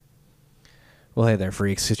Well, hey there,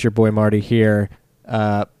 freaks. It's your boy Marty here.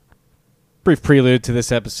 Brief prelude to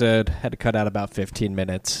this episode. Had to cut out about 15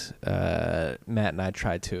 minutes. Matt and I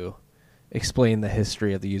tried to explain the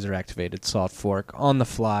history of the user-activated soft fork on the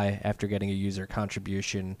fly after getting a user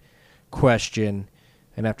contribution question.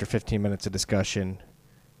 And after 15 minutes of discussion,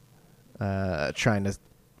 trying to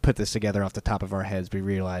put this together off the top of our heads, we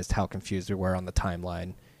realized how confused we were on the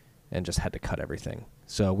timeline and just had to cut everything.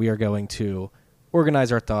 So we are going to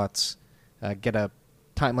organize our thoughts, get a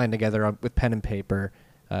timeline together with pen and paper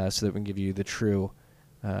so that we can give you the true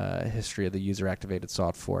history of the user-activated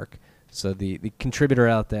soft fork. So the contributor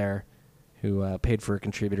out there who paid for a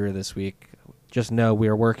contributor this week, just know we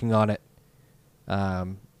are working on it. But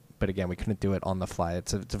again, we couldn't do it on the fly.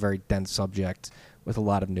 It's a very dense subject with a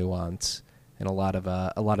lot of nuance and a lot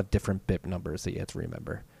of different bit numbers that you have to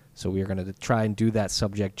remember. So we are going to try and do that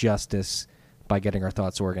subject justice by getting our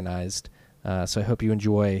thoughts organized. So I hope you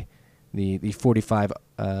enjoy the 45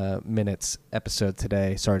 minutes episode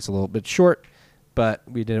today. Sorry it's a little bit short, but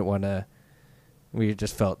we didn't want to. We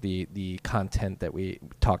just felt the content that we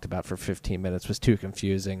talked about for 15 minutes was too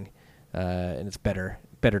confusing, and it's better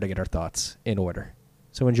to get our thoughts in order.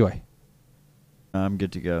 So enjoy. I'm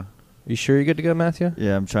good to go. You sure you're good to go, Matthew?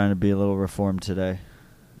 Yeah, I'm trying to be a little reformed today.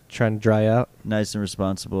 Trying to dry out? Nice and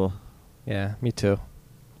responsible. Yeah, me too.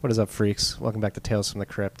 What is up, freaks? Welcome back to Tales from the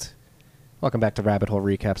Crypt. Welcome back to Rabbit Hole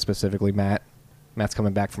Recap, specifically Matt. Matt's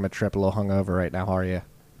coming back from a trip, a little hungover right now. How are you?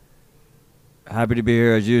 Happy to be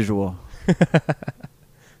here as usual.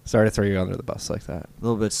 Sorry to throw you under the bus like that. A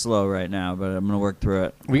little bit slow right now, but I'm going to work through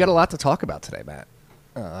it. We got a lot to talk about today, Matt.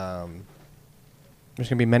 There's going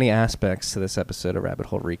to be many aspects to this episode of Rabbit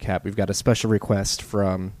Hole Recap. We've got a special request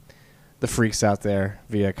from the freaks out there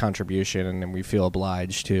via contribution, and we feel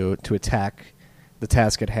obliged to attack the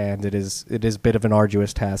task at hand. It is a bit of an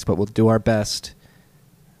arduous task, but we'll do our best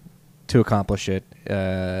to accomplish it.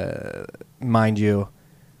 Mind you,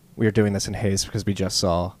 we are doing this in haste because we just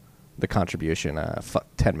saw the contribution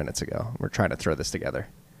 10 minutes ago. We're trying to throw this together.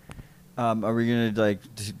 Are we going to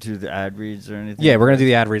do the ad reads or anything? Yeah, we're going to do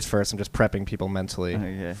the ad reads first. I'm just prepping people mentally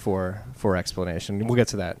Okay. for explanation. We'll get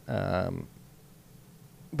to that.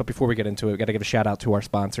 But before we get into it, we've got to give a shout out to our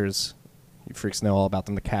sponsors. You freaks know all about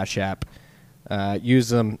them, the Cash App. Use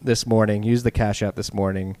them this morning. Use the Cash App this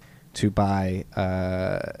morning to buy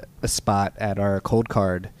a spot at our Cold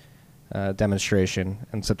Card demonstration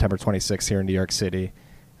on September 26th here in New York City.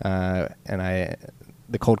 The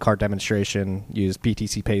Cold Card demonstration used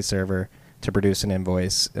BTC Pay Server to produce an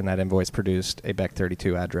invoice, and that invoice produced a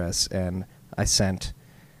Bech32 address, and I sent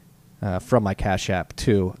from my Cash App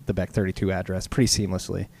to the Bech32 address pretty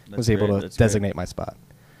seamlessly. Was able to designate my spot.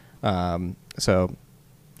 So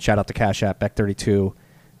shout out to Cash App. Bech32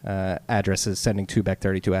 addresses, sending to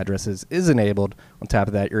Bech32 addresses is enabled. On top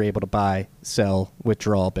of that, you're able to buy, sell,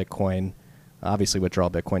 withdraw Bitcoin. Obviously, withdraw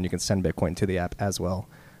Bitcoin. You can send Bitcoin to the app as well.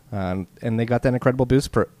 And they got that incredible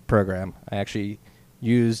boost program. I actually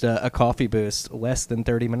used a coffee boost less than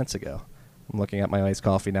 30 minutes ago. I'm looking at my iced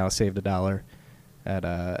coffee now. Saved $1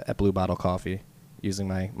 at Blue Bottle Coffee using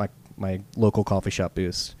my local coffee shop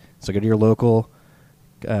boost. So go to your local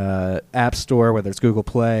app store, whether it's Google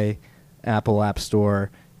Play, Apple App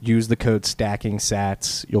Store. Use the code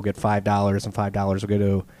STACKINGSATS. You'll get $5, and $5 will go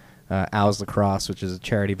to Owls Lacrosse, which is a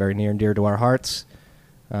charity very near and dear to our hearts.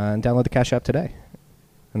 And download the Cash App today.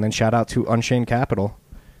 And then shout out to Unchained Capital.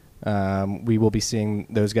 We will be seeing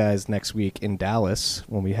those guys next week in Dallas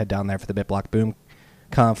when we head down there for the BitBlock Boom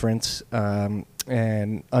conference.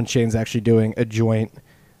 And Unchained's actually doing a joint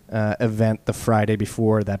event the Friday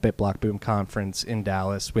before that BitBlock Boom conference in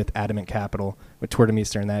Dallas with Adamant Capital, with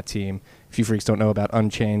Tortomeester and that team. If you freaks don't know about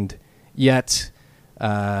Unchained yet,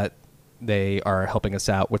 they are helping us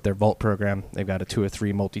out with their Vault program. They've got a 2 or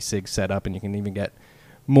 3 multi-sig set up, and you can even get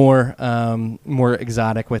more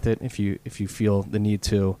exotic with it if you feel the need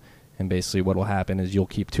to. And basically what will happen is you'll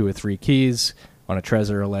keep 2 or 3 keys on a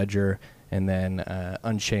Trezor or Ledger, and then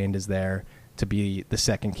Unchained is there to be the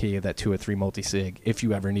second key of that 2 or 3 multi-sig if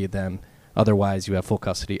you ever need them. Otherwise, you have full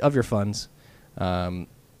custody of your funds. And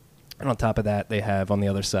on top of that, they have on the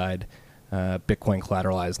other side Bitcoin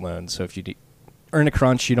collateralized loans. So if you earn a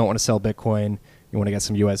crunch, you don't want to sell Bitcoin, you want to get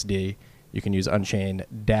some USD, you can use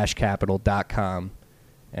unchained-capital.com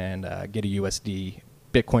and get a USD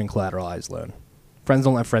Bitcoin collateralized loan. Friends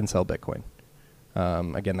don't let friends sell Bitcoin.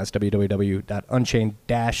 Again, that's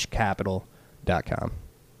www.unchained-capital.com.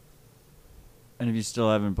 And if you still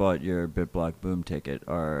haven't bought your BitBlock Boom ticket,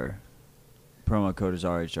 our promo code is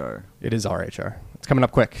RHR. It is RHR. It's coming up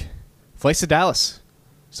quick. Flights to Dallas.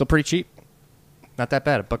 Still pretty cheap. Not that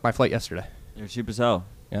bad. I booked my flight yesterday. You're cheap as hell.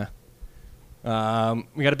 Yeah.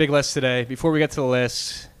 We got a big list today. Before we get to the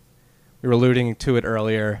list, we were alluding to it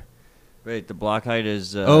earlier. Wait, the block height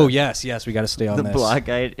is. Oh yes, we got to stay on the this. The block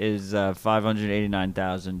height is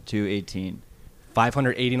 589,218.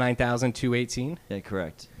 589,218. Yeah,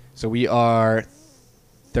 correct. So we are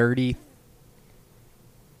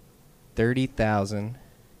 30,000.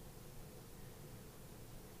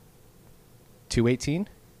 218.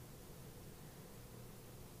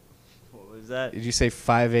 What was that? Did you say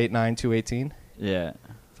 589,218? Yeah.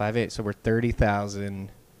 58. So we're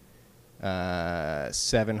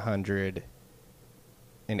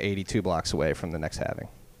 30,782 blocks away from the next halving.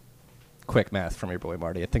 Quick math from your boy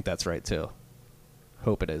Marty. I think that's right too.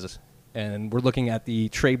 Hope it is. And we're looking at the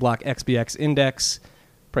trade block XBX index,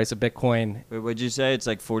 price of Bitcoin. Wait, what'd you say? It's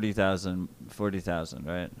like 40,000,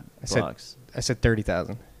 right? Blocks. I said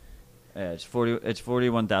 30,000. Yeah, it's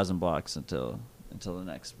 41,000 blocks until the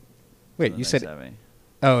next. Wait, you said halving.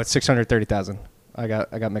 Oh, it's 630,000. I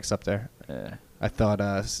got mixed up there. Yeah. I thought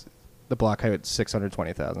the block height was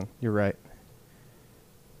 620,000. You're right.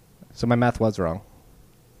 So my math was wrong.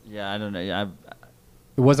 Yeah, I don't know. Yeah,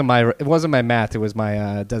 It wasn't my math. It was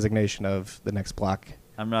my designation of the next block.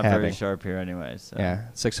 I'm not halving. very sharp here, anyway. So. Yeah,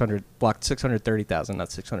 630,000,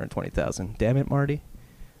 not 620,000. Damn it, Marty.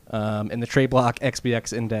 And the trade block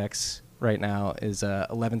XBX index right now is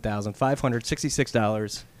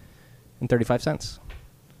 $11,566.35.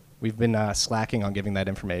 We've been slacking on giving that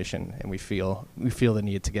information, and we feel the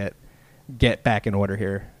need to get back in order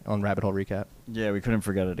here on Rabbit Hole Recap. Yeah, we couldn't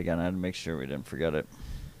forget it again. I had to make sure we didn't forget it.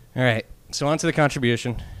 All right, so on to the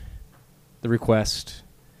contribution, the request.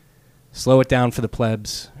 Slow it down for the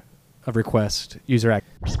plebs of request. User act.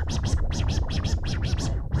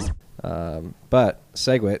 But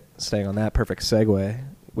SegWit, staying on that perfect segue,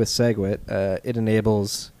 with SegWit, it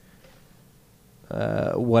enables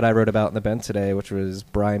what I wrote about in the bend today, which was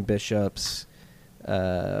Brian Bishop's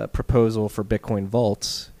proposal for Bitcoin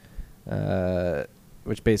vaults,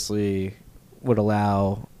 which basically would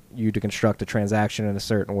allow you to construct a transaction in a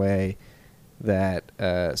certain way that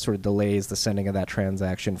sort of delays the sending of that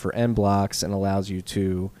transaction for n blocks and allows you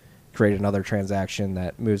to create another transaction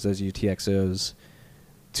that moves those UTXOs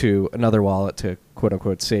to another wallet to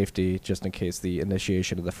quote-unquote safety, just in case the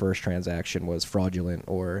initiation of the first transaction was fraudulent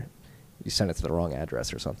or you sent it to the wrong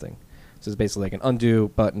address or something. So it's basically like an undo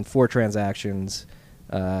button for transactions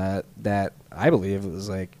that I believe was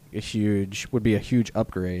like would be a huge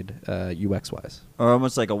upgrade UX-wise. Or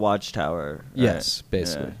almost like a watchtower. Right? Yes,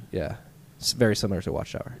 basically, yeah. It's very similar to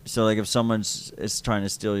Watchtower. So like if someone is trying to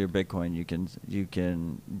steal your Bitcoin, you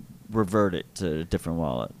can revert it to a different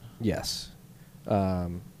wallet. Yes. So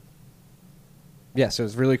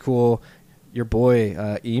it's really cool. Your boy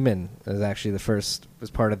Eamon is actually was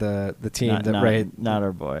part of the team Not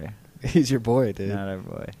our boy. He's your boy, dude. Not our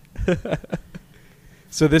boy.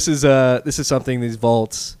 So this is something, these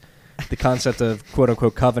vaults, the concept of quote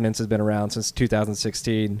unquote covenants has been around since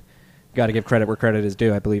 2016. Got to give credit where credit is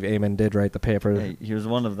due. I believe Eamon did write the paper. Hey, he was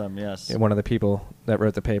one of them, yes. One of the people that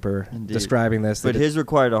wrote the paper. Indeed. Describing this. But his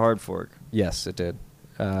required a hard fork. Yes, it did.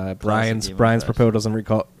 Brian's Eamon proposal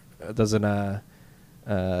doesn't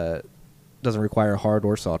require a hard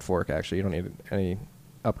or soft fork. Actually, you don't need any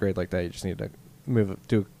upgrade like that. You just need to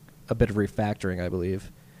do a bit of refactoring, I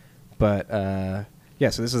believe. But so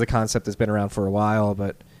this is a concept that's been around for a while.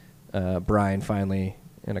 But Brian finally,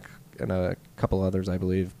 and a couple others, I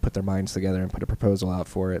believe, put their minds together and put a proposal out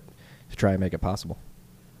for it to try and make it possible.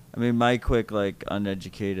 I mean, my quick,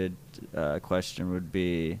 uneducated question would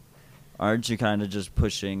be, aren't you kind of just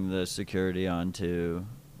pushing the security onto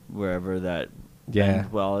wherever that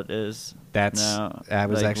end wallet is? I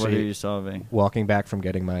was actually what are you solving? Walking back from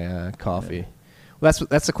getting my coffee. Yeah. Well,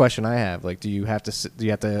 that's the question I have. Like, do you have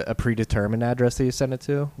a predetermined address that you send it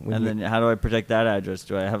to? And then how do I protect that address?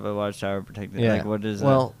 Do I have a watchtower protecting? Yeah. Like, what is?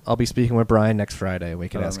 Well, I'll be speaking with Brian next Friday. We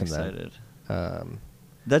can ask him that.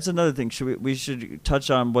 That's another thing. We should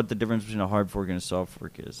touch on what the difference between a hard fork and a soft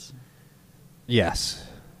fork is. Yes.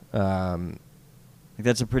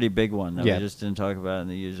 That's a pretty big one that we just didn't talk about in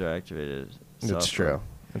the user activated. It's true.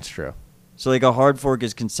 It's true. So like a hard fork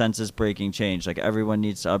is consensus breaking change. Like everyone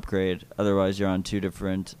needs to upgrade, otherwise you're on two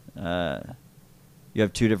different. You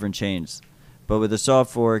have two different chains. But with a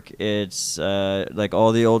soft fork, it's like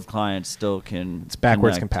all the old clients still can. It's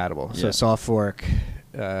backwards connect. compatible. Yeah. So soft fork,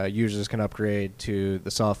 users can upgrade to the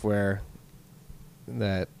software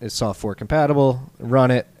that is soft fork compatible, run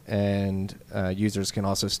it, and users can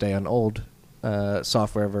also stay on old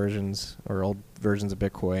software versions or old versions of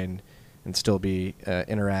Bitcoin and still be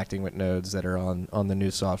interacting with nodes that are on the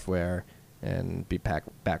new software and be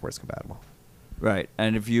backwards compatible. Right.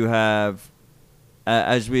 And if you have,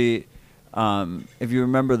 If you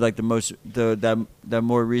remember, like that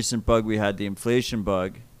more recent bug we had, the inflation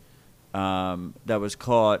bug, that was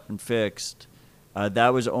caught and fixed, that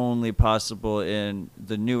was only possible in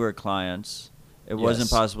the newer clients. It wasn't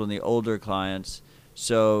possible in the older clients.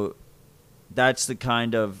 So that's the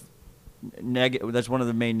kind of that's one of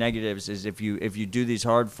the main negatives is if you do these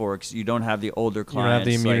hard forks, you don't have the older clients.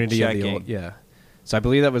 You don't have the immunity like of the old. Yeah. So I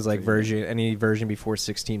believe that was like any version before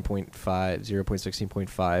 16.5,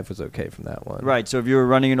 0.16.5 was okay from that one. Right. So if you were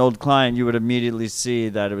running an old client, you would immediately see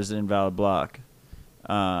that it was an invalid block.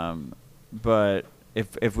 But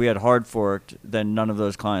if we had hard forked, then none of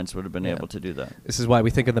those clients would have been able to do that. This is why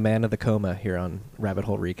we think of the man of the coma here on Rabbit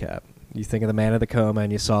Hole Recap. You think of the man of the coma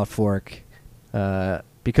and you soft fork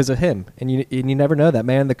because of him. And you never know. That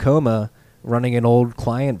man in the coma running an old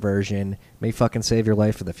client version may fucking save your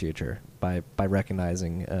life for the future by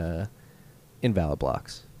recognizing invalid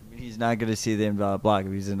blocks. I mean, he's not going to see the invalid block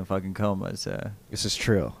if he's in a fucking coma. So this is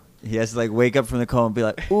true. He has to like wake up from the coma and be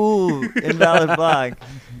like, "Ooh, invalid block."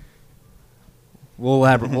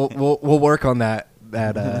 We'll work on that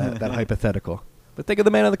hypothetical. But think of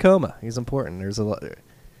the man of the coma. He's important. There's a lot.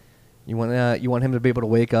 You want him to be able to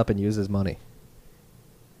wake up and use his money.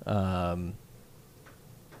 Yeah.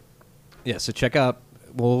 So check out.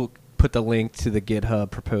 We'll put the link to the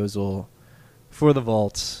GitHub proposal for the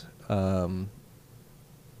vaults. Yeah.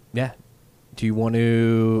 Do you want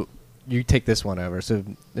to? You take this one over. So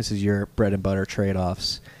this is your bread and butter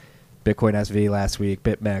trade-offs. Bitcoin SV last week,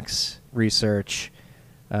 BitMEX research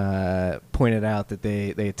pointed out that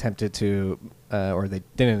they attempted to, or they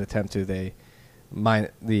didn't attempt to, the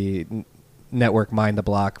network mined the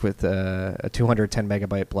block with a 210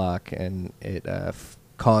 megabyte block, and it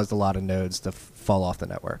caused a lot of nodes to fall off the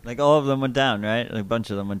network. Like all of them went down, right? Like a bunch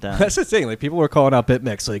of them went down. That's the thing. Like people were calling out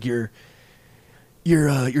BitMEX, like your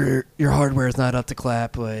hardware is not up to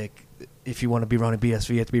clap. Like if you want to be running BSV,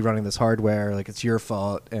 you have to be running this hardware. Like it's your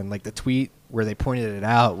fault. And like the tweet where they pointed it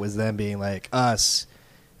out was them being like us,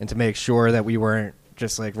 and to make sure that we weren't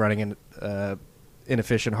just like running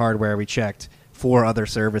inefficient hardware, we checked 4 other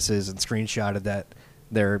services and screenshotted that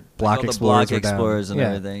their block like explorers were down. Explorers and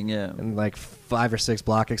everything, yeah. And like 5 or 6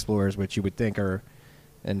 block explorers, which you would think are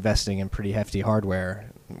investing in pretty hefty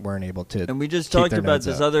hardware, weren't able to. And we just talked about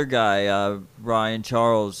this other guy, Ryan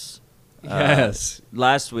Charles,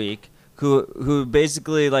 last week, who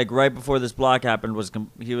basically like right before this block happened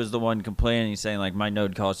he was the one complaining, saying like my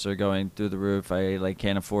node costs are going through the roof. I like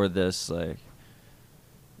can't afford this. Like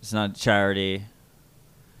it's not charity.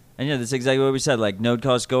 And yeah, that's exactly what we said. Like node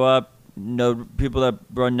costs go up. People that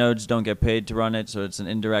run nodes don't get paid to run it, so it's an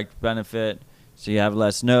indirect benefit. So you have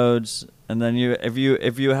less nodes, and then if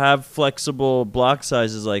you have flexible block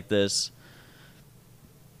sizes like this,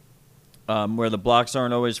 where the blocks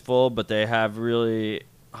aren't always full, but they have really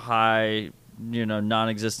high,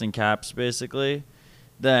 non-existent caps, basically,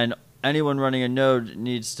 then anyone running a node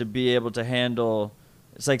needs to be able to handle.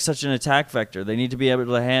 It's like such an attack vector. They need to be able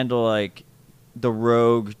to handle like the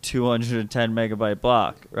rogue 210 megabyte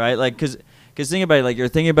block, right? Like, cause think about it, like you're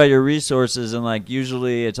thinking about your resources, and like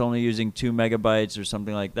usually it's only using 2 megabytes or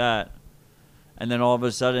something like that, and then all of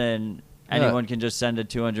a sudden anyone can just send a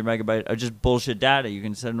 200 megabyte of just bullshit data. You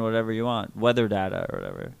can send whatever you want, weather data or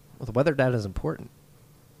whatever. Well, the weather data is important.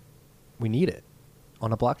 We need it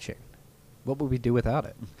on a blockchain. What would we do without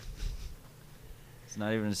it? It's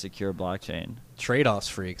not even a secure blockchain. Trade-offs,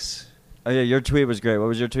 freaks. Oh yeah, your tweet was great. What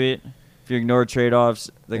was your tweet? If you ignore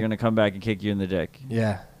trade-offs, they're going to come back and kick you in the dick.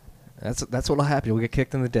 Yeah. That's what'll happen. You'll get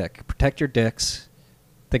kicked in the dick. Protect your dicks.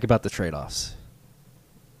 Think about the trade-offs.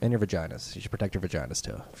 And your vaginas. You should protect your vaginas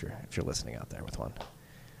too if you're listening out there with one.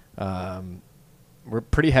 We're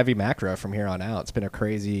pretty heavy macro from here on out. It's been a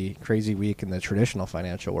crazy week in the traditional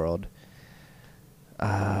financial world.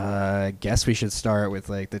 I guess we should start with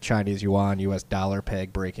like the Chinese yuan, US dollar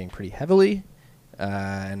peg breaking pretty heavily.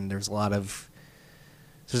 And there's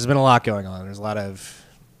been a lot going on. There's a lot of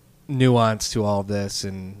nuance to all of this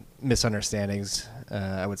and misunderstandings,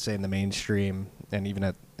 I would say, in the mainstream and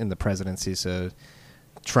even in the presidency. So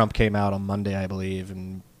Trump came out on Monday, I believe,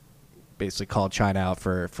 and basically called China out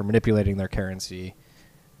for manipulating their currency.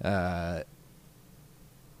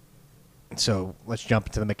 So let's jump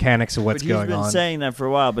into the mechanics of what's going on. He's been saying that for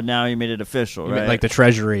a while, but now he made it official, right? Like the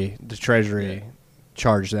Treasury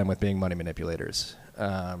charged them with being money manipulators.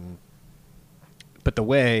 But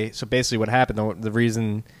so basically what happened, the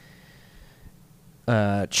reason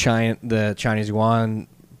the Chinese yuan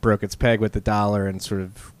broke its peg with the dollar and sort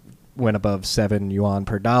of went above 7 yuan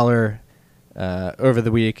per dollar over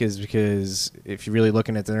the week is because if you're really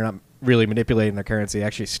looking at it, they're not really manipulating their currency. They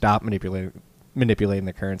actually stopped manipulating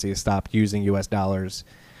the currency, stopped using U.S. dollars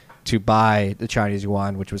to buy the Chinese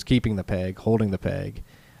yuan, which was keeping the peg, holding the peg.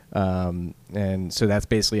 And so that's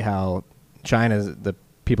basically how the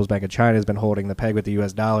People's Bank of China has been holding the peg with the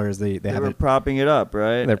U.S. dollars. They were propping it up,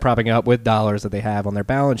 right? They're propping it up with dollars that they have on their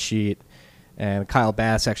balance sheet. And Kyle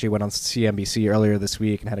Bass actually went on CNBC earlier this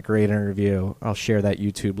week and had a great interview. I'll share that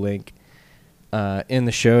YouTube link in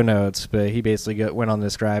the show notes. But he basically went on to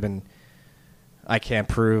describe, and I can't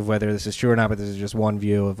prove whether this is true or not, but this is just one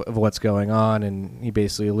view of what's going on. And he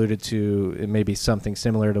basically alluded to it may be something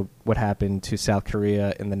similar to what happened to South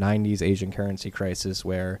Korea in the 90s Asian currency crisis,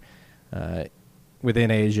 where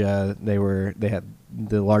within Asia they had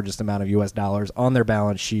the largest amount of U.S. dollars on their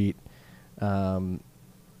balance sheet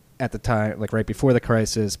at the time, like right before the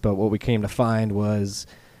crisis. But what we came to find was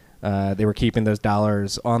they were keeping those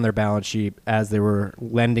dollars on their balance sheet as they were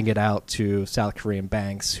lending it out to South Korean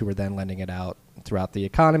banks, who were then lending it out throughout the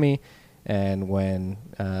economy. And when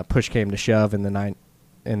push came to shove in the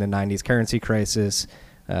 90s currency crisis,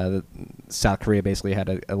 South Korea basically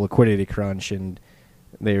had a liquidity crunch, and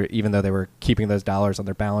even though they were keeping those dollars on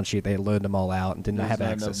their balance sheet, they had loaned them all out and didn't have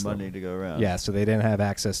access to money to go around. Yeah, so they didn't have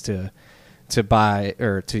access to buy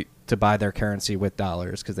or to buy their currency with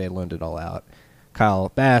dollars because they had loaned it all out. Kyle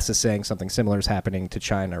Bass is saying something similar is happening to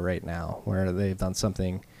China right now, where they've done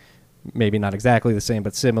something maybe not exactly the same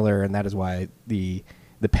but similar, and that is why the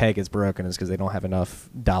peg is broken, is because they don't have enough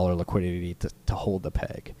dollar liquidity to hold the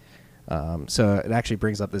peg. So it actually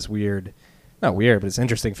brings up this not weird, but it's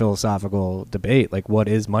interesting philosophical debate. Like, what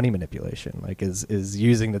is money manipulation? Like, is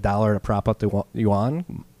using the dollar to prop up the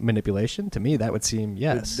yuan manipulation? To me, that would seem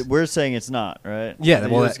yes. We're saying it's not, right? Yeah, the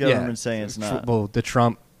U.S. government's saying it's not. Well, the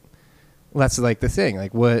Trump. Well, that's like the thing.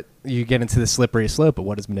 Like, what you get into the slippery slope. But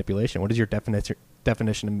what is manipulation? What is your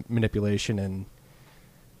definition of manipulation, and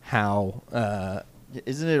how?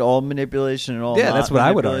 Isn't it all manipulation and all? Yeah, that's what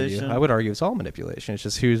I would argue. I would argue it's all manipulation. It's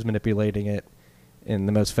just who's manipulating it in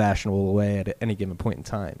the most fashionable way at any given point in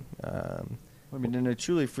time. I mean, in a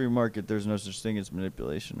truly free market, there's no such thing as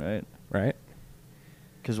manipulation, right? Right.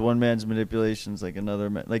 Because one man's manipulation is like another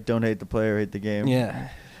man. Like, don't hate the player, hate the game. Yeah,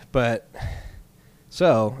 but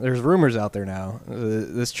so there's rumors out there now.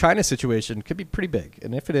 This China situation could be pretty big,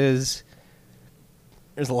 and if it is,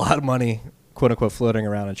 there's a lot of money, quote unquote, floating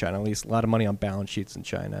around in China. At least a lot of money on balance sheets in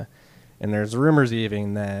China. And there's rumors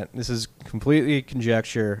even that this is completely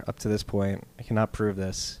conjecture up to this point. I cannot prove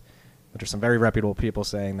this, but there's some very reputable people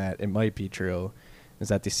saying that it might be true, is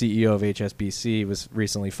that the CEO of HSBC was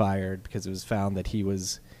recently fired because it was found that he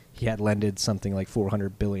had lended something like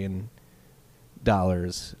 $400 billion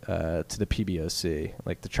to the PBOC,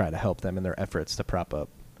 like to try to help them in their efforts to prop up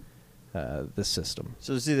this system.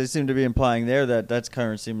 So see, they seem to be implying there that that's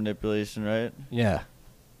currency manipulation, right? Yeah.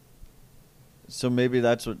 So maybe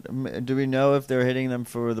that's what. Do we know if they're hitting them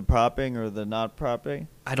for the propping or the not propping?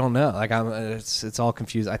 I don't know. Like, it's all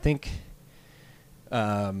confused. I think.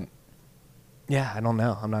 Yeah, I don't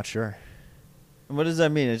know. I'm not sure. And what does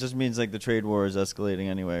that mean? It just means like the trade war is escalating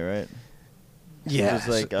anyway, right? Yeah. It's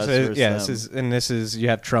like us versus them. This is you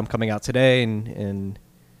have Trump coming out today and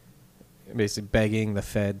basically begging the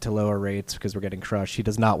Fed to lower rates because we're getting crushed. He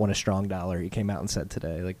does not want a strong dollar. He came out and said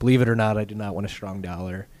today, like, believe it or not, I do not want a strong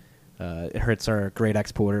dollar. It hurts our great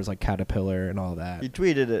exporters like Caterpillar and all that. He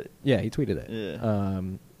tweeted it. Yeah, he tweeted it. Yeah.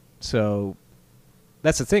 So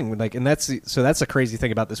that's the thing. Like, and that's the crazy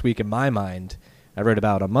thing about this week in my mind. I wrote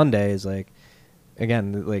about on Monday is like,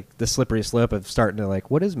 again, like the slippery slope of starting to like,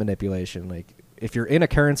 what is manipulation? Like, if you're in a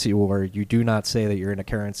currency war, you do not say that you're in a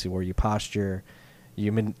currency war. You posture,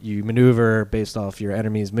 you maneuver based off your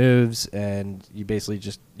enemy's moves, and you basically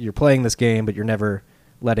you're playing this game, but you're never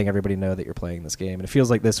letting everybody know that you're playing this game. And it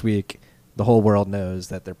feels like this week the whole world knows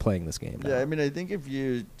that they're playing this game now. Yeah, I mean, I think if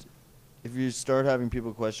you start having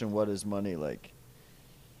people question what is money, like,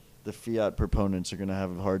 the fiat proponents are going to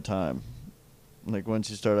have a hard time. Like,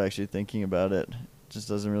 once you start actually thinking about it, it just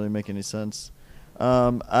doesn't really make any sense.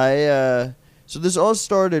 So this all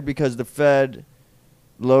started because the Fed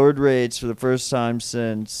lowered rates for the first time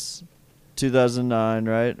since 2009,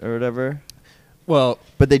 right, or whatever? Well,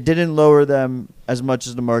 but they didn't lower them as much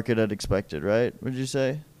as the market had expected, right? Would you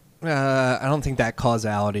say? I don't think that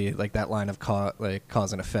causality, like that line of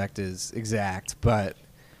cause and effect, is exact, but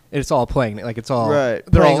it's all playing, like it's all right.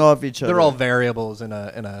 Playing off each other. They're all variables in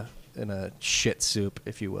a shit soup,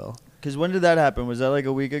 if you will. Because when did that happen? Was that like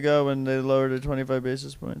a week ago when they lowered it 25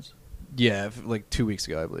 basis points? Yeah, like 2 weeks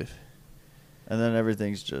ago, I believe. And then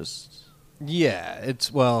everything's just. Yeah,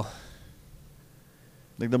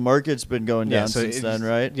 like the market's been going down since then,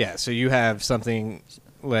 right? Yeah, so you have something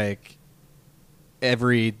like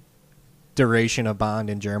every duration of bond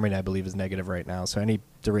in Germany, I believe, is negative right now. So any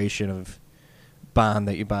duration of bond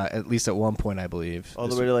that you buy, at least at one point, I believe. All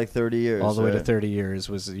the way to like 30 years. All the way to right? 30 years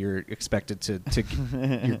was you're expected to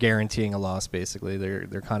you're guaranteeing a loss, basically. Their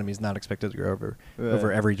economy is not expected to grow over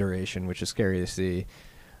Right. every duration, which is scary to see.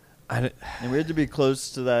 And we had to be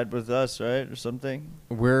close to that with us, right, or something.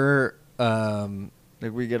 We're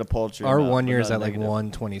Like we get a paltry. our amount, 1 but year is not at like negative.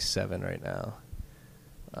 127 right now.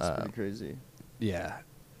 That's pretty crazy. Yeah, So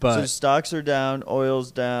but stocks are down,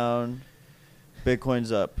 oil's down,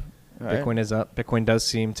 Bitcoin's up. Right? Bitcoin is up. Bitcoin does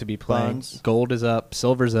seem to be playing. Bonds. Gold is up.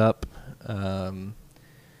 Silver's up. But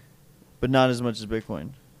not as much as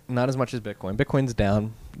Bitcoin. Not as much as Bitcoin. Bitcoin's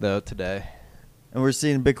down though today. And we're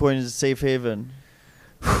seeing Bitcoin as a safe haven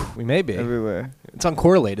We may be. everywhere. It's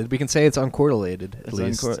uncorrelated. We can say it's uncorrelated at It's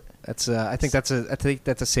least. That's I think that's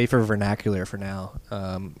a safer vernacular for now.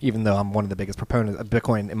 Even though I'm one of the biggest proponents of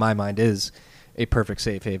Bitcoin, in my mind, is a perfect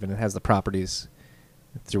safe haven. It has the properties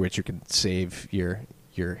through which you can save your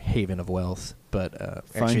haven of wealth. But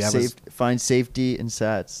Find safety in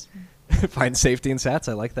Sats. find safety in Sats.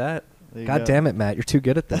 I like that. There you God go. damn it, Matt! You're too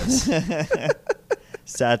good at this.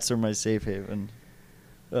 Sats are my safe haven.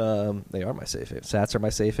 They are my safe haven. Sats are my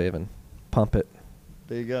safe haven. Pump it.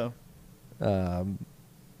 There you go. Um,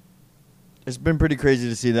 It's been pretty crazy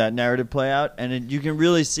to see that narrative play out, and you can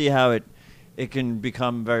really see how it can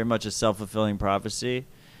become very much a self-fulfilling prophecy.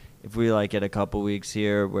 If we like get a couple weeks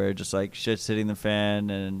here where just like shit's hitting the fan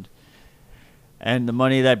and the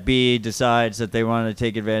money that be decides that they want to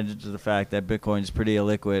take advantage of the fact that Bitcoin's pretty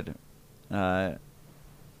illiquid,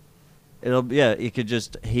 it could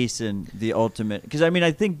just hasten the ultimate. Because I mean,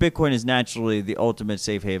 I think Bitcoin is naturally the ultimate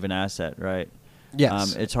safe haven asset, right?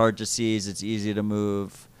 yes. It's hard to seize. It's easy to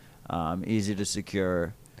move. Easy to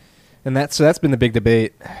secure. And that's been the big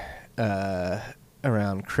debate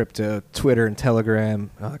around crypto, Twitter, and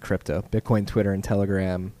Telegram. Bitcoin, Twitter, and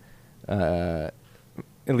Telegram.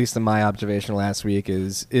 At least in my observation last week,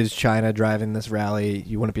 is China driving this rally?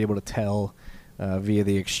 You wouldn't be able to tell via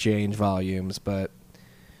the exchange volumes, but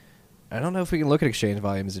I don't know if we can look at exchange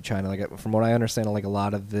volumes in China. Like from what I understand, like a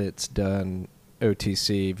lot of it's done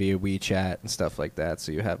OTC via WeChat and stuff like that.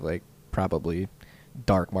 So you have like probably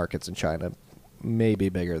dark markets in China, maybe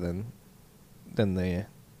bigger than the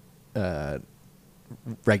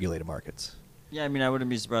regulated markets. Yeah, I mean, I wouldn't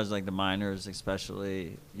be surprised. Like the miners,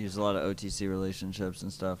 especially, use a lot of OTC relationships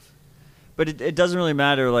and stuff. But it doesn't really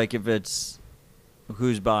matter, like if it's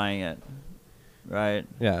who's buying it, right?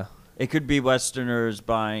 Yeah. It could be Westerners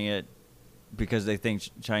buying it because they think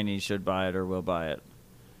Chinese should buy it or will buy it.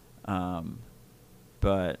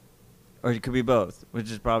 Or it could be both, which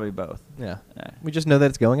is probably both. Yeah. Yeah. We just know that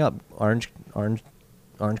it's going up. Orange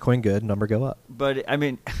coin good, number go up. But I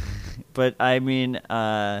mean,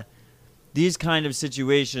 these kind of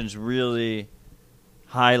situations really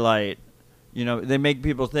highlight. They make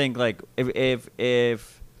people think. Like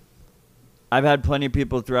if I've had plenty of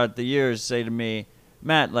people throughout the years say to me,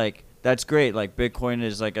 Matt, like that's great. Like Bitcoin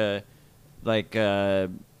is like a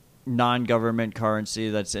non-government currency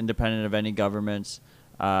that's independent of any governments.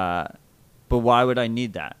 But why would I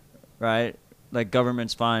need that, right? Like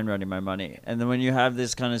government's fine running my money. And then when you have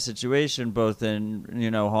this kind of situation, both in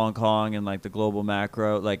Hong Kong and like the global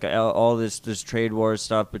macro, like all this trade war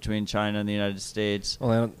stuff between China and the United States.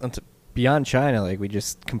 Well, beyond China, like we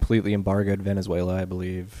just completely embargoed Venezuela, I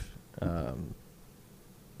believe.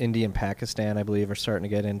 India and Pakistan, I believe, are starting to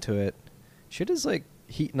get into it. Shit is like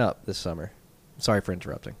heating up this summer. Sorry for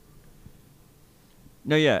interrupting.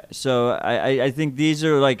 No, yeah. So I think these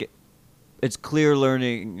are like, it's clear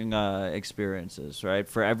learning experiences, right?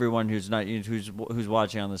 For everyone who's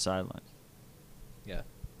watching on the sidelines. Yeah.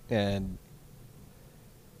 And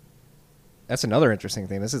that's another interesting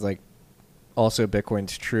thing. This is like also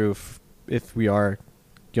Bitcoin's true if we are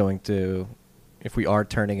turning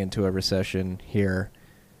into a recession here,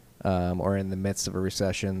 or in the midst of a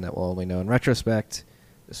recession that we'll only know in retrospect.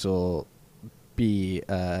 This will be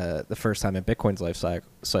the first time in Bitcoin's life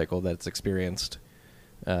cycle that it's experienced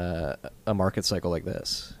a market cycle like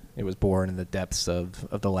this. It was born in the depths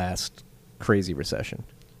of the last crazy recession.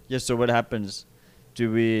 Yeah, so what happens?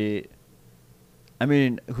 Who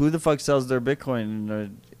the fuck sells their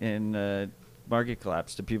Bitcoin in market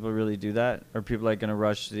collapse? Do people really do that? Are people like going to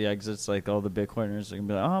rush to the exits like all the Bitcoiners are going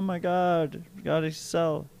to be like, oh my God, you got to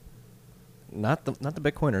sell? Not the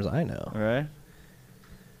Bitcoiners I know. All right.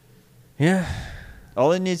 Yeah.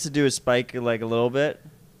 All it needs to do is spike like a little bit,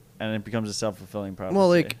 and it becomes a self-fulfilling prophecy. Well,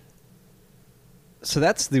 like, so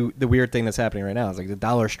that's the weird thing that's happening right now. It's like the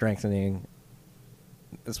dollar strengthening.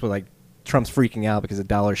 That's what like Trump's freaking out because the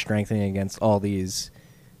dollar strengthening against all these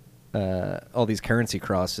currency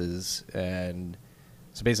crosses, and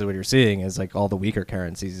So basically what you're seeing is like all the weaker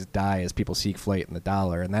currencies die as people seek flight in the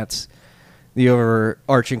dollar. And that's the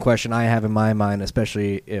overarching question I have in my mind,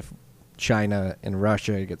 especially if China and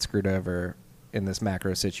Russia get screwed over in this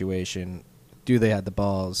macro situation. Do they have the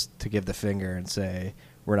balls to give the finger and say,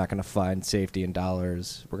 we're not going to find safety in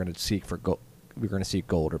dollars. We're going to seek for gold. We're going to seek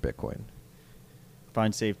gold or Bitcoin.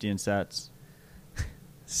 Find safety in sats.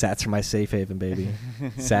 Sats are my safe haven, baby.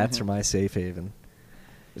 Sats are my safe haven.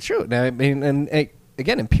 It's true. Now, I mean, and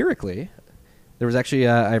again, empirically, there was actually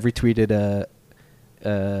I've retweeted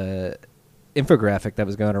a infographic that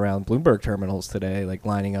was going around Bloomberg terminals today, like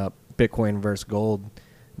lining up Bitcoin versus gold.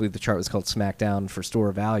 I believe the chart was called Smackdown for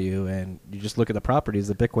store value, and you just look at the properties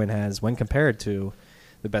that Bitcoin has when compared to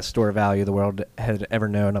the best store value the world had ever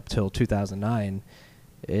known up till 2009.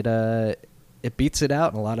 It beats it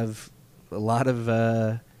out in a lot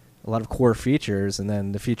of core features, and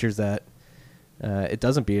then the features that it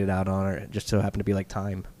doesn't beat it out on are just so happen to be like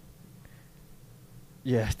time.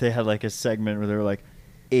 Yeah, they had like a segment where they were like,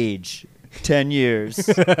 age, 10 years,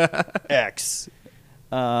 X.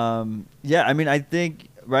 Yeah, I mean, I think,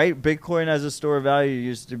 right, Bitcoin as a store of value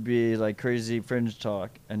used to be like crazy fringe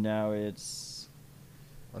talk, and now it's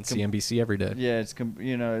on CNBC every day. Yeah, it's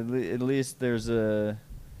at least there's a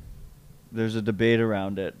debate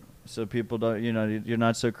around it, so people don't, you're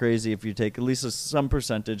not so crazy if you take at least some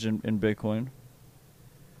percentage in Bitcoin.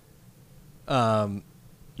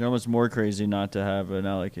 You're almost more crazy not to have an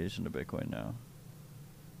allocation to Bitcoin now.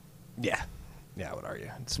 Yeah, I would argue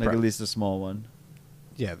it's like at least a small one.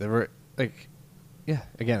 Yeah, there were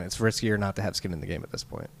again, it's riskier not to have skin in the game at this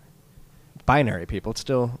point. Binary people, it's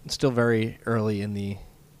still very early in the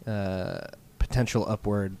potential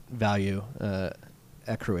upward value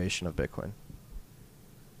accruation of Bitcoin.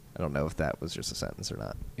 I don't know if that was just a sentence or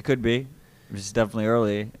not. It could be. It's definitely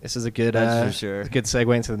early. This is a good That's for sure. A good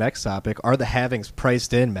segue into the next topic. Are the halvings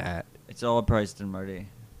priced in, Matt? It's all priced in, Marty.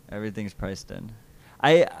 Everything's priced in.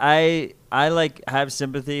 I like have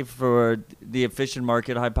sympathy for the efficient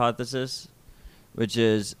market hypothesis, which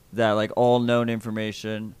is that like all known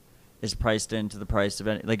information is priced into the price of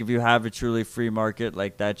any. Like if you have a truly free market,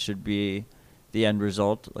 like that should be the end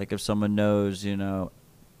result. Like if someone knows,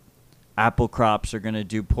 apple crops are going to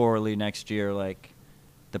do poorly next year, like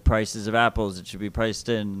the prices of apples, it should be priced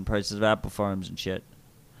in, prices of apple farms and shit.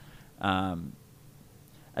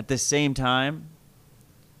 At the same time,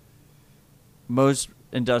 most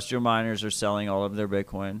industrial miners are selling all of their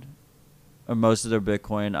Bitcoin, or most of their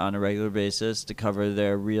Bitcoin on a regular basis to cover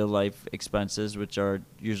their real life expenses, which are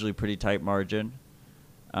usually pretty tight margin.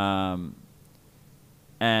 And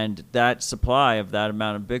that supply of that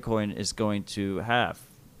amount of Bitcoin is going to halve.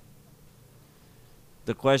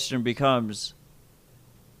 The question becomes,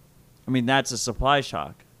 I mean, that's a supply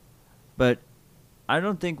shock, but I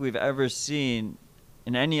don't think we've ever seen,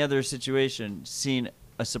 in any other situation,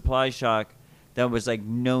 a supply shock that was like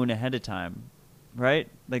known ahead of time, right?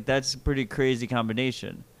 Like that's a pretty crazy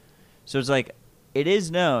combination. So it's like, it is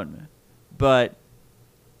known, but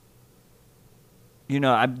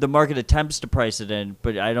the market attempts to price it in,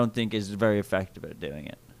 but I don't think is very effective at doing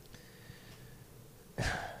it.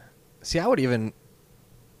 See, I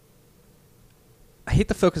hate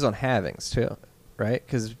to focus on halvings too, right?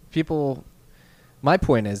 Because my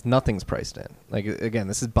point is nothing's priced in. Like again,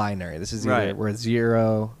 this is binary. This is either we're at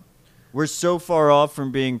zero. We're so far off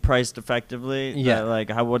from being priced effectively. Yeah.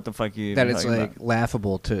 That, what the fuck are you that even it's talking like about?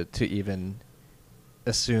 laughable to even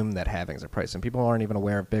assume that halvings are priced in. People aren't even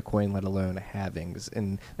aware of Bitcoin, let alone halvings.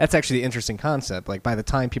 And that's actually the interesting concept. Like by the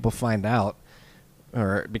time people find out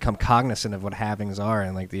or become cognizant of what halvings are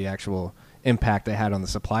and like the actual impact they had on the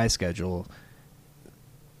supply schedule,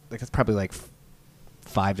 like that's probably like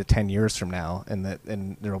 5 to 10 years from now,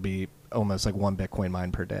 and there'll be almost like one Bitcoin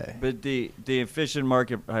mine per day. But the efficient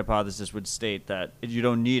market hypothesis would state that you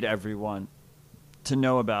don't need everyone to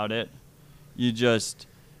know about it. You just,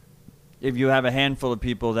 if you have a handful of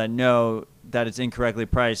people that know that it's incorrectly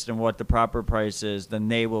priced and what the proper price is, then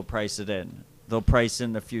they will price it in. They'll price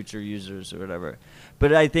in the future users or whatever.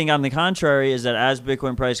 But I think on the contrary is that as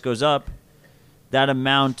Bitcoin price goes up, that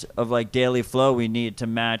amount of like daily flow we need to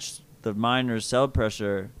match the miners' sell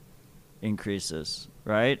pressure increases,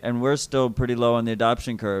 right? And we're still pretty low on the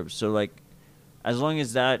adoption curve. So like, as long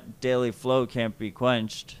as that daily flow can't be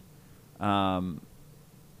quenched,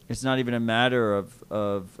 it's not even a matter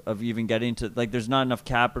of even getting to, like, there's not enough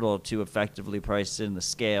capital to effectively price in the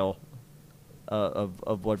scale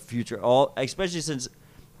of what future, especially since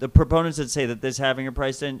the proponents that say that this halving are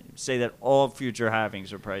priced in say that all future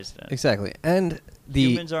halvings are priced in. Exactly. And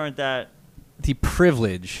humans aren't that. The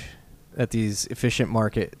privilege that these efficient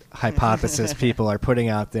market hypothesis people are putting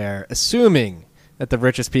out there, assuming that the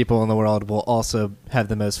richest people in the world will also have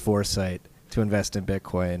the most foresight to invest in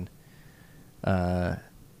Bitcoin.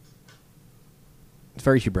 It's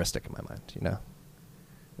very hubristic in my mind, you know?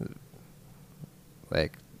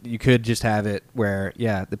 Like, you could just have it where,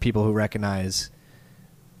 yeah, the people who recognize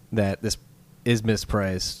that this is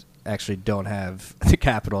mispriced actually don't have the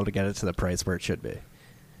capital to get it to the price where it should be.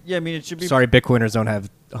 Yeah, I mean, it should be... Sorry, Bitcoiners don't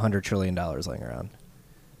have $100 trillion laying around.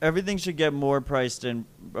 Everything should get more priced in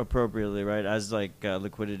appropriately, right? As, like,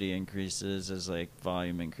 liquidity increases, as, like,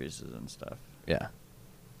 volume increases and stuff. Yeah.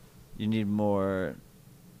 You need more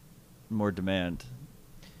demand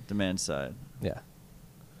side. Yeah.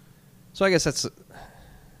 So I guess that's...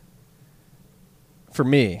 For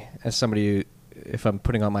me, as somebody who, if I'm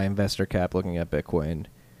putting on my investor cap looking at Bitcoin,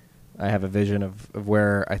 I have a vision of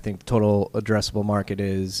where I think the total addressable market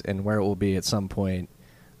is and where it will be at some point.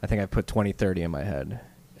 I think I've put 2030 in my head.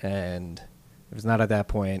 And if it's not at that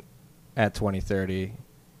point, at 2030,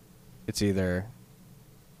 it's either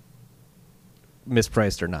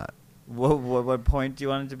mispriced or not. What point do you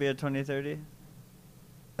want it to be at 2030?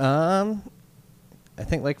 I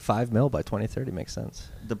think like $5 million by 2030 makes sense.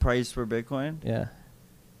 The price for Bitcoin? Yeah.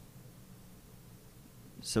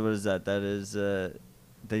 So what is that? That is that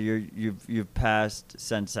you've passed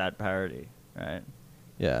Sensat parity, right?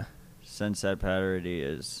 Yeah. Sensat parity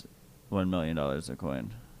is $1 million a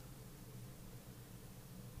coin.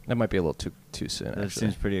 That might be a little too soon. That actually.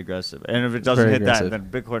 seems pretty aggressive. And if it doesn't very hit aggressive.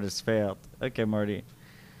 that, then Bitcoin has failed. Okay, Marty.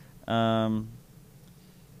 I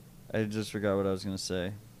just forgot what I was gonna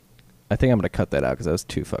say. I think I'm gonna cut that out because that was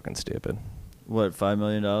too fucking stupid. What, $5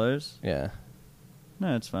 million? Yeah.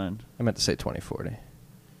 No, it's fine. I meant to say 2040.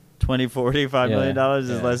 2040, $5 million is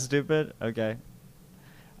yeah. less stupid? Okay.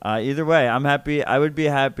 Either way, I'm happy. I would be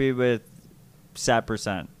happy with SAT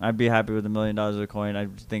percent. I'd be happy with $1 million a coin. I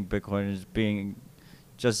think Bitcoin is being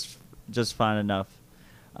just fine enough.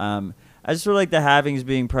 As for like the halvings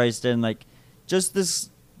being priced in, like just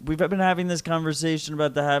this, we've been having this conversation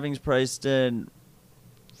about the halvings priced in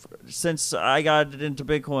since I got into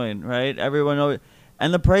Bitcoin, right? Everyone knows.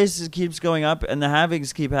 And the price keeps going up, and the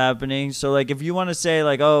halvings keep happening. So, like, if you want to say,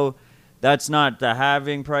 like, oh, that's not the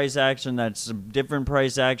halving price action, that's a different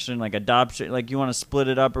price action, like adoption, like you want to split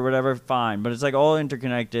it up or whatever, fine. But it's, like, all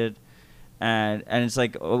interconnected. And it's,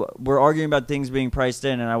 like, we're arguing about things being priced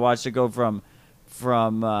in, and I watched it go from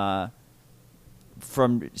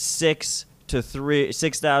 6,000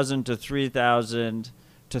 to 3,000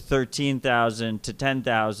 to 13,000 to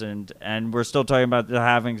 10,000, and we're still talking about the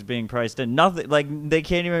halvings being priced in. Nothing like we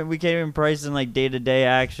can't even price in like day-to-day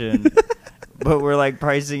action, but we're like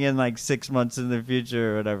pricing in like 6 months in the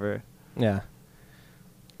future or whatever. Yeah.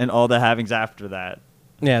 And all the halvings after that.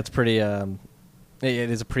 Yeah, it's pretty.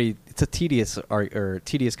 It's a tedious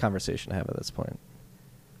tedious conversation to have at this point.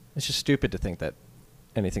 It's just stupid to think that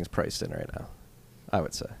anything's priced in right now. I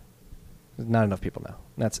would say, not enough people know.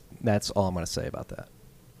 That's all I'm going to say about that.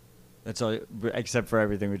 That's all, except for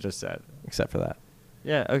everything we just said. Except for that.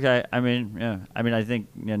 Yeah. Okay. I mean, yeah. I mean, I think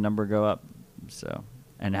number go up, so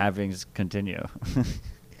and halvings continue.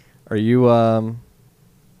 Are you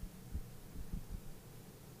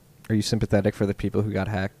sympathetic for the people who got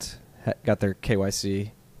hacked, got their KYC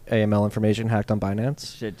AML information hacked on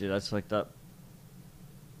Binance? Shit, dude, that's fucked up.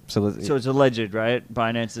 So it's alleged, right?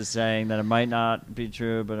 Binance is saying that it might not be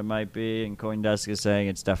true, but it might be, and CoinDesk is saying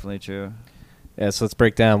it's definitely true. Yeah, so let's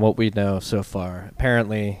break down what we know so far.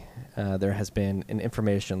 Apparently, there has been an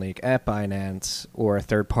information leak at Binance or a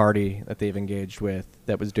third party that they've engaged with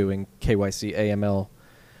that was doing KYC AML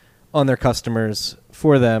on their customers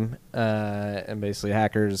for them. And basically,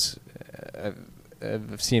 hackers,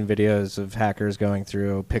 I've seen videos of hackers going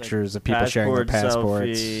through pictures of people sharing their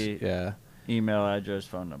passports. Selfie, yeah. Email address,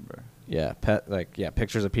 phone number. Yeah,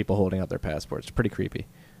 pictures of people holding up their passports. Pretty creepy.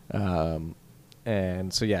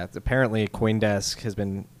 And so, yeah, apparently CoinDesk has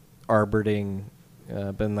been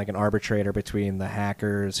been like an arbitrator between the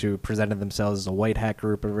hackers who presented themselves as a white hat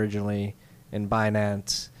group originally in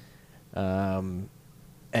Binance. And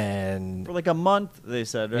for like a month, they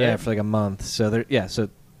said, right? Yeah, for like a month. So, so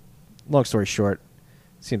long story short,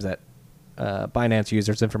 it seems that Binance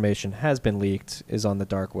users' information has been leaked, is on the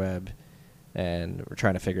dark web, and we're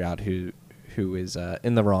trying to figure out who is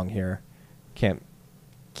in the wrong here. Can't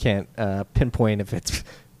pinpoint if it's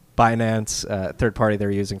Binance, third party they're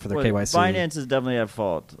using for their KYC. Binance is definitely at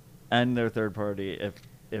fault, and their third party,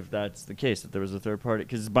 if that's the case, that there was a third party,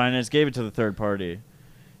 because Binance gave it to the third party.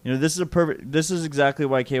 You know, this is exactly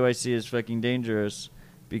why KYC is fucking dangerous,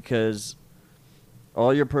 because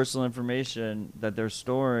all your personal information that they're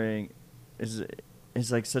storing is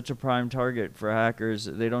like such a prime target for hackers.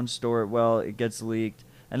 They don't store it well, it gets leaked.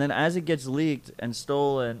 And then as it gets leaked and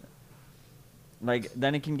stolen, like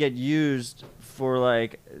then it can get used for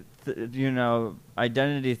like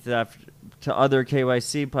identity theft to other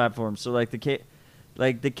KYC platforms. So like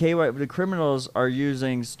the criminals are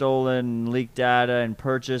using stolen leaked data and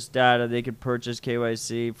purchase data. They could purchase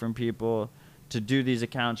KYC from people to do these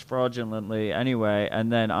accounts fraudulently anyway, and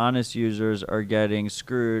then honest users are getting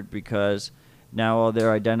screwed because now all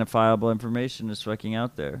their identifiable information is fucking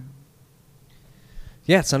out there.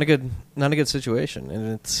 Yeah, it's not a good situation,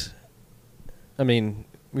 and it's. I mean,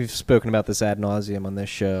 we've spoken about this ad nauseum on this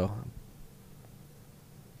show,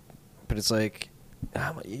 but it's like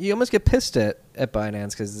you almost get pissed at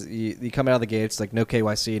Binance because you come out of the gates like no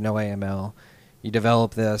KYC, no AML. You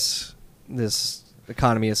develop this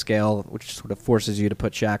economy of scale, which sort of forces you to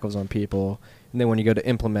put shackles on people, and then when you go to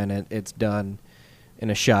implement it, it's done in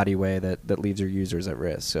a shoddy way that leaves your users at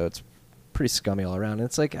risk. So it's pretty scummy all around. And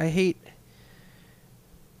it's like I hate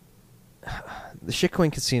the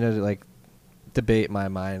shitcoin casino like debate in my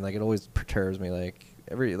mind. Like it always perturbs me. Like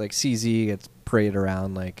every CZ gets paraded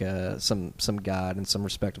around like some god and some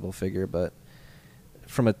respectable figure, but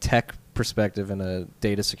from a tech perspective and a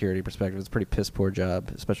data security perspective, it's a pretty piss poor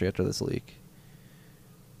job, especially after this leak.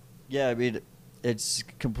 Yeah, I mean, it's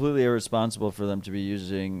completely irresponsible for them to be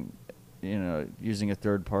using a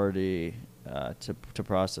third party to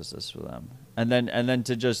process this for them, and then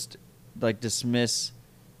to just like dismiss.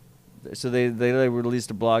 So they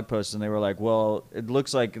released a blog post and they were like, well, it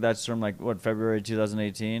looks like that's from like what, February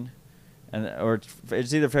 2018, or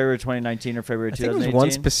it's either February 2019 or February 2018. I think it was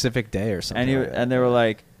one specific day or something. And they were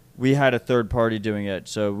like, we had a third party doing it,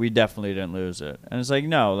 so we definitely didn't lose it. And it's like,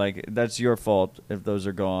 no, like that's your fault if those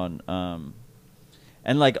are gone.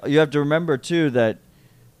 And like you have to remember too that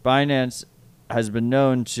Binance has been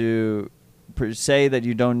known to say that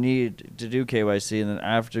you don't need to do KYC, and then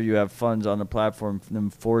after you have funds on the platform, them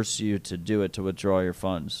force you to do it to withdraw your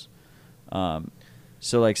funds.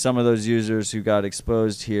 So like some of those users who got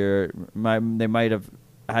exposed here, they might have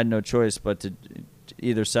had no choice but to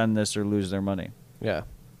either send this or lose their money. Yeah.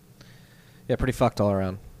 Yeah, pretty fucked all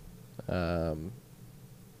around. So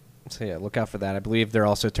yeah, look out for that. I believe they're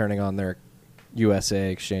also turning on their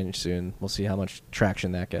USA exchange soon. We'll see how much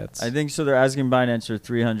traction that gets. I think so. They're asking Binance for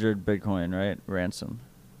 300 Bitcoin, right? Ransom.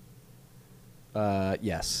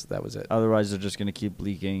 Yes, that was it. Otherwise, they're just going to keep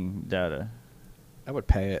leaking data. I would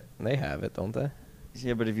pay it. They have it, don't they?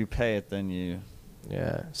 Yeah, but if you pay it, then you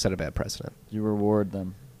set a bad precedent. You reward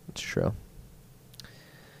them. It's true.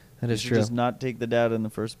 That is you true. Just not take the data in the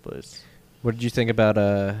first place. What did you think about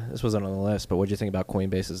this wasn't on the list, but what did you think about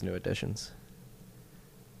Coinbase's new additions?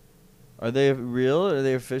 Are they real? Are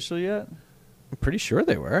they official yet? I'm pretty sure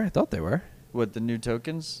they were. I thought they were. What, the new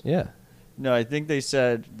tokens? Yeah. No, I think they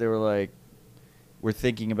said they were like, we're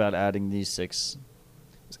thinking about adding these 6.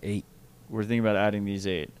 It's 8. We're thinking about adding these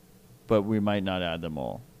 8, but we might not add them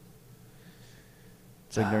all.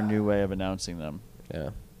 It's like their new way of announcing them.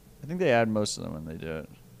 Yeah. I think they add most of them when they do it.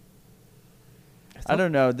 I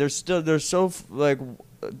don't know. They're so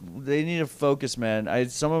they need to focus, man.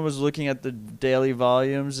 Someone was looking at the daily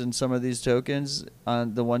volumes in some of these tokens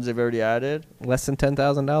on the ones they've already added. Less than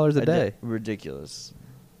 $10,000 a day. Ridiculous.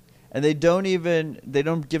 And they don't give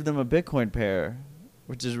them a Bitcoin pair,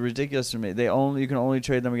 which is ridiculous to me. You can only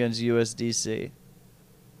trade them against USDC.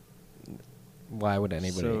 Why would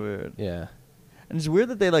anybody? So weird. Yeah. And it's weird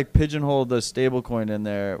that they like pigeonhole the stablecoin in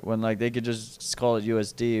there when like they could just call it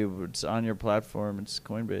USD. It's on your platform. It's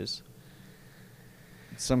Coinbase.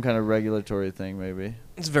 It's some kind of regulatory thing, maybe.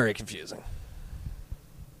 It's very confusing.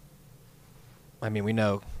 I mean, we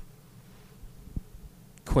know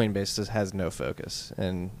Coinbase has no focus,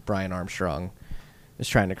 and Brian Armstrong is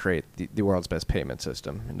trying to create the world's best payment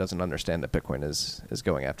system and doesn't understand that Bitcoin is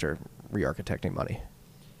going after re-architecting money.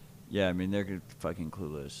 Yeah, I mean, they're fucking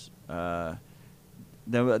clueless.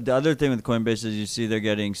 The other thing with Coinbase is you see they're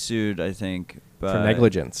getting sued, I think, by for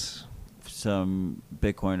negligence. Some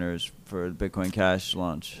Bitcoiners for the Bitcoin Cash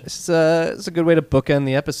launch. It's a good way to bookend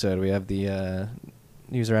the episode. We have the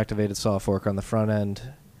user-activated soft fork on the front end,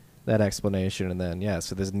 that explanation, and then,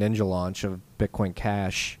 so there's ninja launch of Bitcoin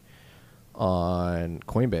Cash on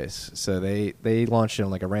Coinbase. So they launched it on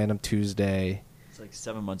like a random Tuesday. It's like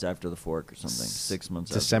 7 months after the fork or something. 6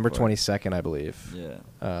 months December after the fork. 22nd, I believe.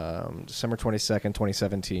 Yeah. December 22nd,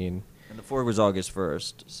 2017. And the fork was August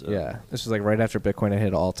 1st. So. Yeah. This was like right after Bitcoin had hit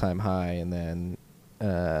an all-time high. And then,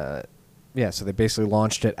 so they basically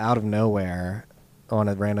launched it out of nowhere on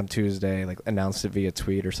a random Tuesday, like announced it via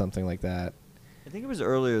tweet or something like that. I think it was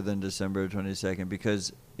earlier than December 22nd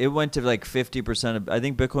because it went to like 50% of, I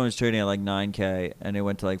think Bitcoin was trading at like 9K and it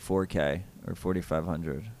went to like 4K or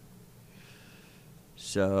 4,500.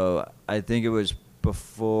 So I think it was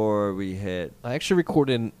before we hit. I actually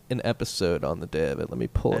recorded an episode on the day of it. Let me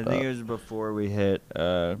pull I it think up. it was before we hit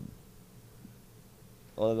the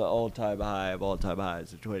all-time high of all-time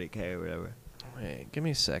highs of 20K or whatever. Wait, give me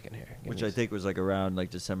a second here. Which I think was like around like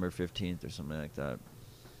December 15th or something like that.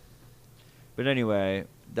 But anyway,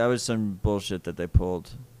 that was some bullshit that they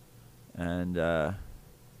pulled. And They're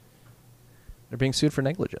being sued for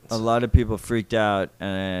negligence. a lot of people freaked out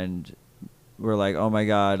and were like, oh my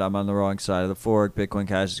God, I'm on the wrong side of the fork. Bitcoin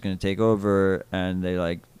Cash is going to take over. And they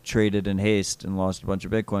like traded in haste and lost a bunch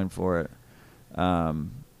of Bitcoin for it.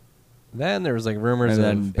 Then there was like rumors And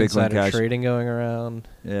of then Bitcoin insider Cash- trading going around.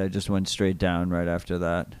 Yeah, it just went straight down right after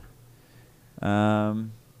that. Here,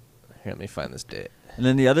 let me find this date. And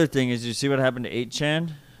then the other thing is, you see what happened to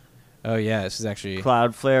 8chan? Oh yeah, this is actually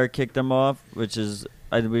Cloudflare kicked them off, which is,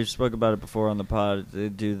 we've spoke about it before on the pod. They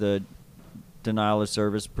do the denial of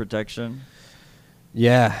service protection.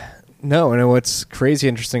 yeah. No, and what's crazy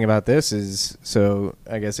interesting about this is, so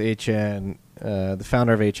I guess 8chan, the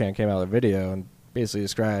founder of 8chan came out with a video and basically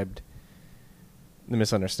described the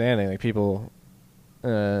misunderstanding. Like people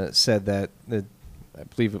said that I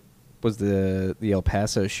believe it was the El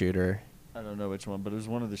Paso shooter. I don't know which one, but it was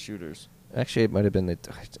one of the shooters. Actually, it might have been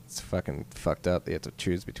it's fucking fucked up. They have to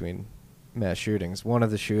choose between mass shootings. One of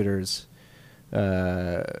the shooters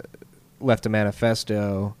left a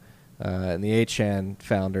manifesto, and the 8chan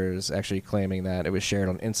founders actually claiming that it was shared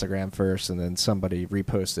on Instagram first, and then somebody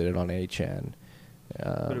reposted it on 8chan.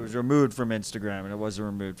 But it was removed from Instagram, and it wasn't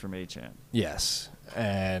removed from 8chan. Yes,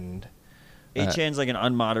 and 8chan's like an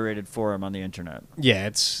unmoderated forum on the internet.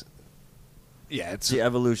 it's The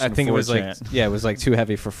evolution I think of it was 4chan. it was like too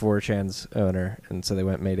heavy for 4chan's owner, and so they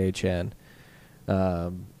went and made 8chan.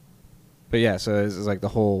 But yeah, so it's like the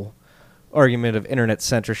whole argument of internet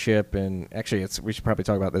censorship, and actually, we should probably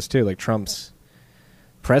talk about this too. Like Trump's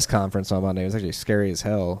press conference on Monday was actually scary as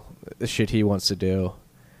hell. The shit he wants to do,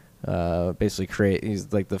 basically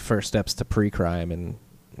he's like the first steps to pre-crime and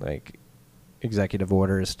like executive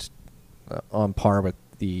orders on par with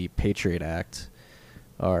the Patriot Act.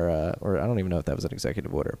 Or I don't even know if that was an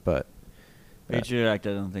executive order, but Patriot Act,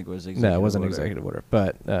 I don't think was executive no, it wasn't an order. executive order.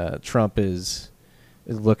 But Trump is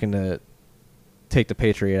looking to take the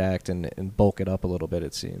Patriot Act and bulk it up a little bit.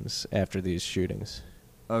 It seems after these shootings.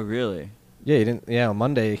 Oh, really? Yeah, he didn't. Yeah, on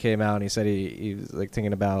Monday he came out and he said he was like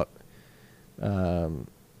thinking about.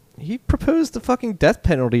 He proposed the fucking death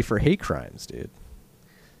penalty for hate crimes, dude.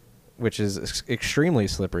 Which is extremely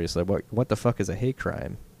slippery. So what the fuck is a hate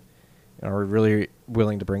crime? Are we really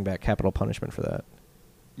willing to bring back capital punishment for that?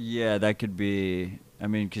 Yeah, that could be. I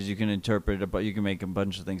mean, because you can interpret it, but you can make a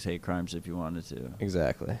bunch of things hate crimes if you wanted to.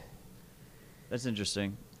 Exactly. That's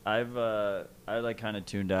interesting. I like kind of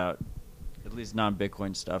tuned out, at least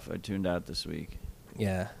non-Bitcoin stuff. I tuned out this week.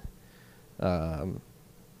 Yeah.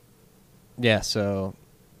 Yeah. So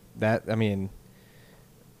that, I mean,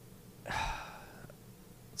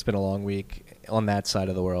 it's been a long week on that side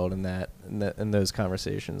of the world, and and those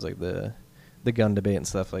conversations, like the gun debate and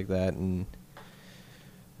stuff like that, and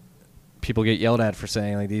people get yelled at for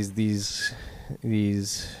saying like these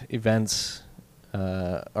events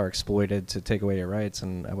are exploited to take away your rights,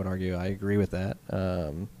 and I would argue I agree with that.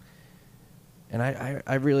 And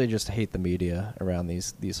I really just hate the media around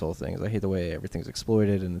these whole things. I hate the way everything's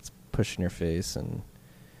exploited and it's pushed in your face, and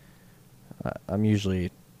I'm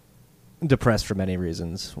usually depressed for many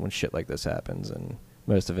reasons when shit like this happens, and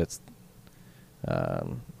most of it's a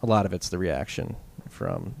lot of it's the reaction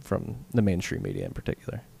from the mainstream media in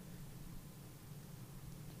particular.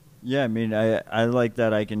 Yeah, I mean, I like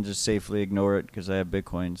that I can just safely ignore it because I have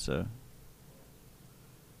Bitcoin, so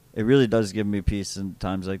it really does give me peace in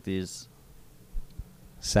times like these.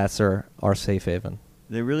 Sats are our safe haven.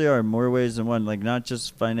 They really are in more ways than one, like not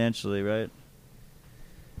just financially, right?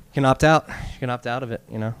 You can opt out. You can opt out of it,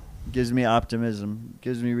 you know? Gives me optimism,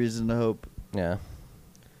 gives me reason to hope. Yeah.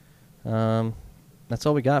 That's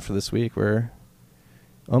all we got for this week. We're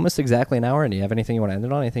almost exactly an hour in. Do you have anything you want to end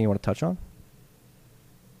it on? Anything you want to touch on?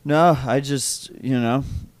 No, I just, to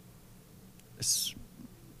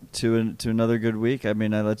another good week. I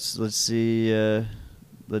mean, let's see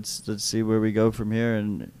let's see where we go from here,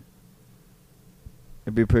 and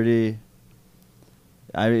it'd be pretty.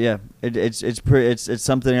 It's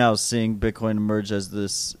something else seeing Bitcoin emerge as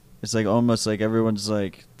this. It's like almost like everyone's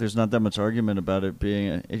like, there's not that much argument about it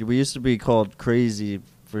being. We used to be called crazy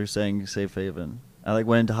for saying safe haven. I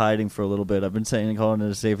went into hiding for a little bit. I've been calling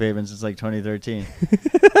it a safe haven since 2013.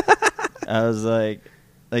 I was like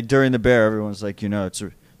during the bear, everyone's like, it's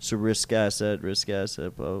a risk asset,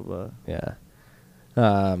 blah blah blah. Yeah.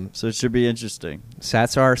 So it should be interesting.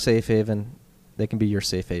 Sats are our safe haven. They can be your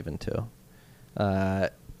safe haven too.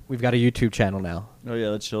 We've got a YouTube channel now. Oh yeah,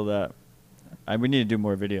 let's chill that. We need to do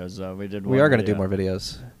more videos though. We are going to do more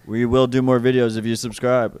videos. We will do more videos if you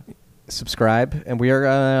subscribe. Subscribe, and we're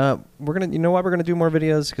gonna. You know why we're gonna do more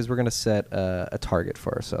videos? Because we're gonna set a target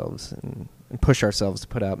for ourselves and push ourselves to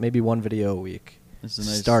put out maybe one video a week,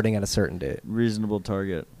 starting at a certain date. Reasonable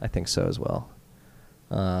target. I think so as well.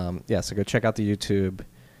 Yeah, so go check out the YouTube.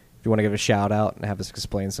 If you want to give a shout out and have us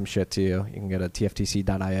explain some shit to you, you can go to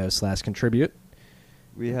tftc.io/contribute.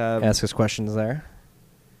 Ask us questions there.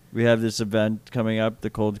 We have this event coming up, the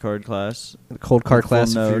Cold Card class. The Cold Card class,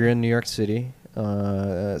 if Node. you're in New York City.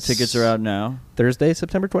 Tickets are out now. Thursday,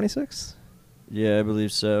 September 26th? Yeah, I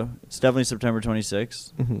believe so. It's definitely September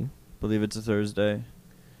 26th. Mm-hmm. Believe it's a Thursday.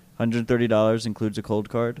 $130 includes a cold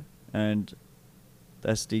card and the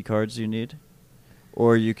SD cards you need.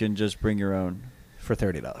 Or you can just bring your own. For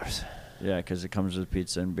 $30. Yeah, because it comes with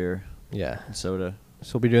pizza and beer Yeah. and soda.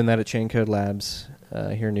 So we'll be doing that at Chain Code Labs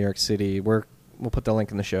here in New York City. We'll put the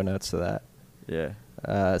link in the show notes to that.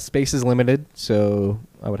 Yeah. Space is limited, so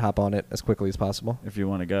I would hop on it as quickly as possible. If you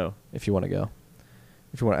want to go. If you want to go.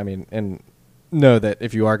 And know that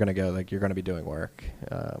if you are going to go, like, you're going to be doing work.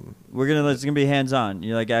 It's gonna be hands on.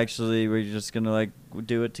 You're like, actually, we're just gonna like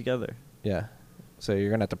do it together. Yeah. So you're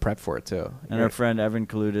going to have to prep for it, too. And our friend Evan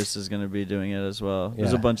Kaludis is gonna be doing it as well.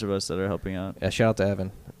 There's Yeah. a bunch of us that are helping out. Yeah, shout out to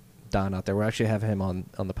Evan. Don out there. We'll actually have him on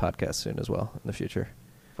the podcast soon as well in the future.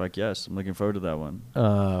 Fuck yes, I'm looking forward to that one.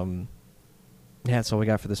 Yeah, that's all we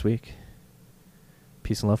got for this week.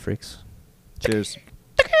 Peace and love, freaks. Cheers.